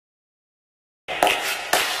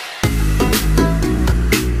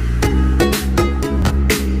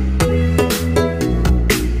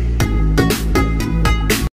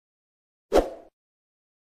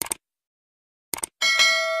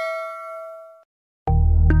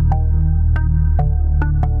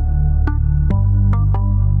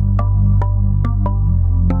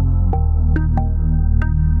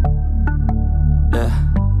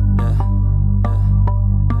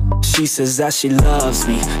She says that she loves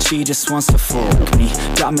me, she just wants to fuck me.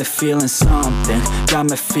 Got me feeling something, got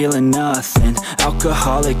me feeling nothing.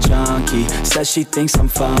 Alcoholic junkie, says she thinks I'm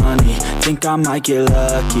funny. Think I might get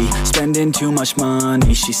lucky, spending too much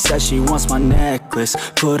money. She says she wants my necklace,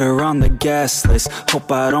 put her on the guest list.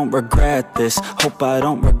 Hope I don't regret this, hope I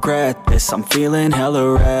don't regret this. I'm feeling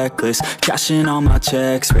hella reckless, cashing all my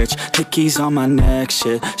checks rich. Hickeys on my neck,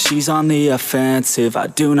 shit, she's on the offensive. I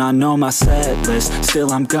do not know my set list,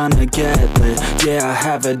 still I'm gonna get lit. Yeah, I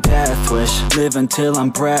have a death wish, live until I'm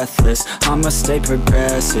breathless. I'ma stay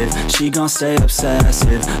progressive, she gon' stay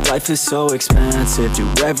obsessive. Life is so expensive, do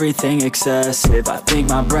everything excessive. I think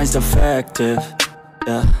my brain's defective,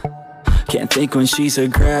 yeah. Can't think when she's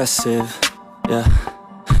aggressive, yeah.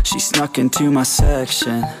 She snuck into my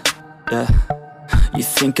section, yeah. You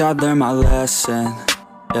think I'd learn my lesson,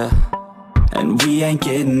 yeah. And we ain't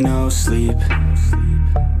getting no sleep.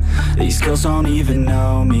 These girls don't even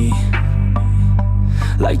know me.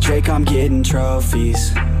 Like Drake, I'm getting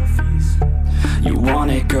trophies. You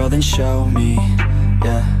want it, girl, then show me,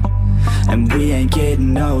 yeah. And we ain't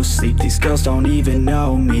getting no sleep. These girls don't even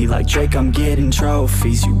know me. Like Drake, I'm getting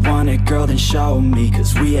trophies. You want it, girl, then show me.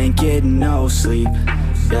 Cause we ain't getting no sleep,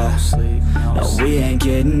 yeah. No, we ain't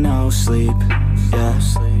getting no sleep, yeah.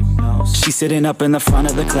 She's sitting up in the front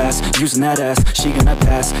of the class, using that ass, she gonna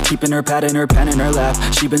pass. Keeping her pad and her pen in her lap.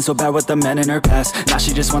 She been so bad with the men in her past. Now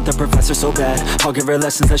she just want the professor so bad. I'll give her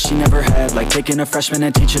lessons that she never had, like taking a freshman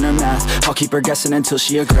and teaching her math. I'll keep her guessing until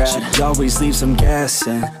she a grad. She always leaves them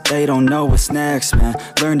guessing, they don't know what's next, man.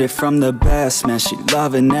 Learned it from the best, man. She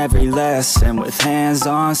loving every lesson, with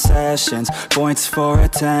hands-on sessions, points for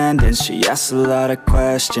attendance. She asks a lot of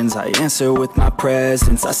questions, I answer with my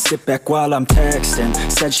presence. I sit back while I'm texting,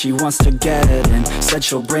 said she wants to get in, said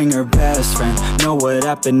she'll bring her best friend. Know what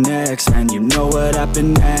happened next, man. You know what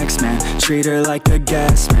happened next, man. Treat her like a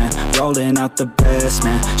guest, man. Rolling out the best,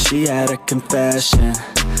 man. She had a confession,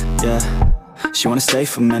 yeah. She wanna stay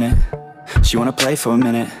for a minute, she wanna play for a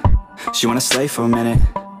minute, she wanna slay for a minute.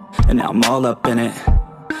 And now I'm all up in it.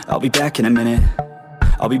 I'll be back in a minute,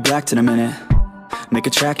 I'll be back in a minute. Make a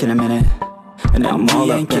track in a minute. And now I'm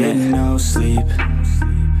all up in it. No sleep.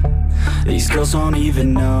 These girls don't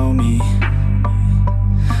even know me.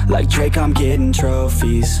 Like Drake, I'm getting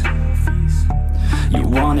trophies. You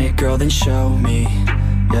want it, girl, then show me,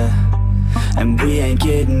 yeah. And we ain't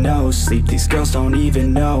getting no sleep. These girls don't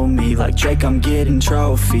even know me. Like Drake, I'm getting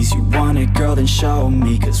trophies. You want it, girl, then show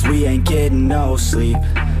me. Cause we ain't getting no sleep,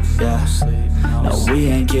 yeah. No, we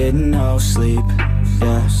ain't getting no sleep,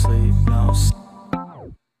 yeah.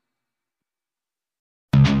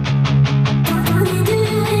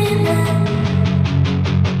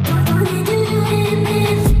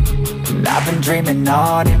 I've been dreaming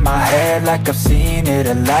on in my head like I've seen it.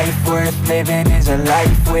 A life worth living is a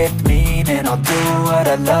life with meaning. I'll do what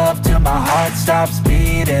I love till my heart stops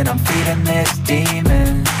beating. I'm feeding this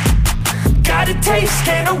demon. Got a taste,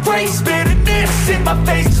 can't erase bitterness in my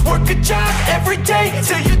face. Work a job every day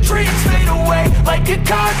till your dreams fade away. Like a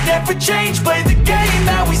card, never change, play the game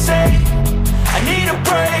that we say. I need a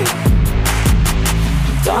break.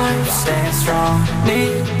 I'm staying strong,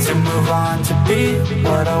 need to move on to be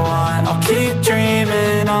what I want. I'll keep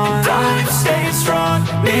dreaming on. I'm staying strong,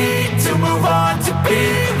 need to move on to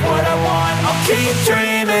be what I want. I'll keep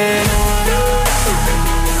dreaming on.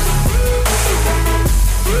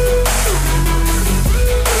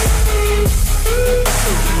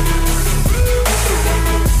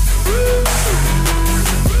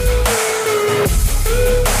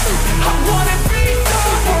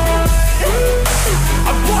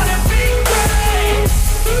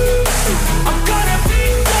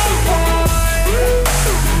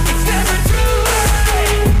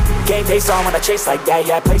 Game face on when I chase like that,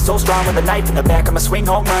 yeah. I play so strong with a knife in the back. I'ma swing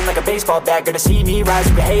home run like a baseball bat. Gonna see me rise,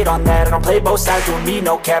 you can hate on that. I don't play both sides, doing me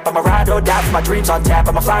no cap. I'ma ride or die for my dreams on tap.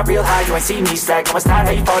 I'ma fly real high, you ain't see me slack. No, it's not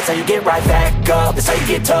how you fall, it's how you get right back up. That's how you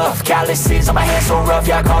get tough. Calluses on my hands so rough,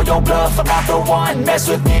 yeah, I call your bluff. I'm not the one, mess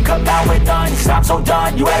with me and come out with none. Cause I'm so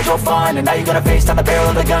done, you had your fun. And now you gonna face down the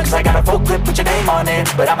barrel of the gun. Cause I got a full clip, put your name on it.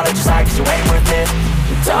 But I'ma let you slide cause you ain't worth it.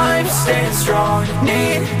 I'm staying strong,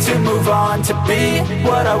 need to move on to be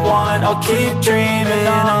what I want. I'll keep dreaming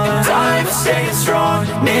on. I'm staying strong,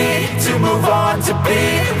 need to move on to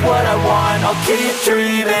be what I want. I'll keep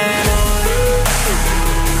dreaming on.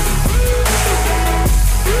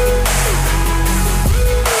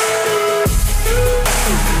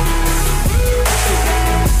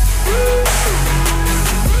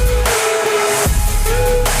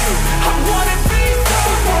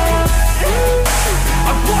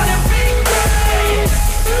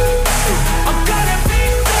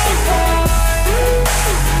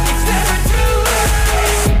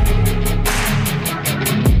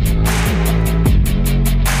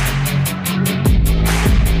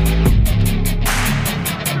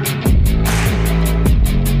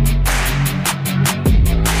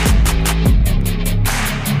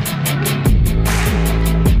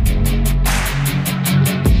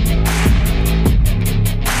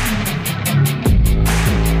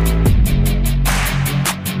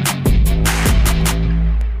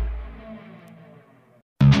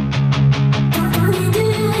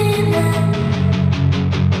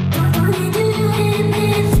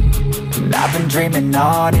 dreaming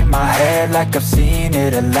on in my head like I've seen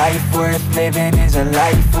it. A life worth living is a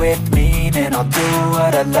life with meaning. I'll do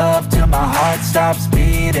what I love till my heart stops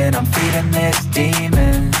beating. I'm feeding this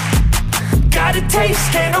demon. Got a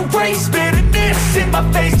taste, can't erase bitterness in my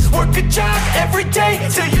face. Work a job every day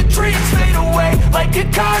till your dreams fade away. Like a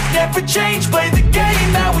card, never change, play the game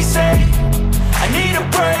that we say. I need a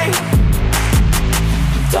break.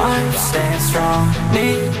 Time staying strong,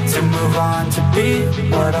 need to move on to be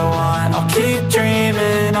what I want. I'll keep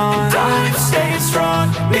dreaming on. Time staying strong,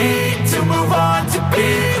 need to move on to be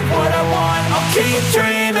what I want. I'll keep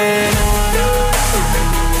dreaming on.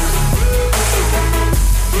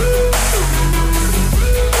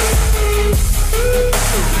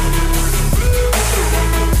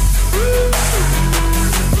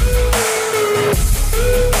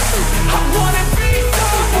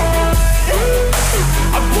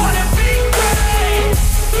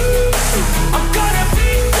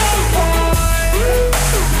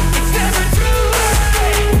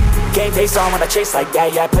 Face on when I chase like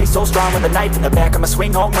that, yeah, I play so strong with a knife in the back. I'ma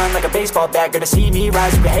swing home run like a baseball bat. Gonna see me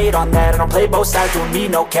rise, you can hate on that. I don't play both sides, doing me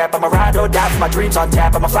no cap. I'ma ride or die for my dreams on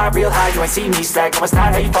tap. I'ma fly real high, you ain't see me slack. No, it's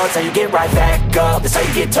not how you fall, it's how you get right back up. That's how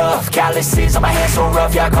you get tough. Calluses on my hands so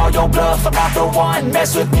rough, yeah, I call your bluff. I'm not the one,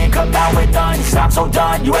 mess with me, come out with none. Cause I'm so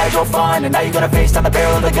done, you had your fun. And now you're gonna face down the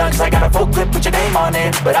barrel of the gun. Cause I got a full clip, put your name on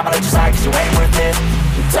it. But I'ma let you slide cause you ain't worth it.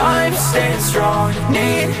 Time staying strong,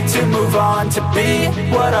 need to move on to be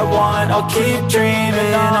what I want. I'll keep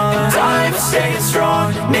dreaming on. Time staying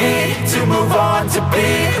strong, need to move on to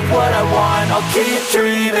be what I want. I'll keep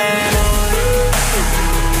dreaming on.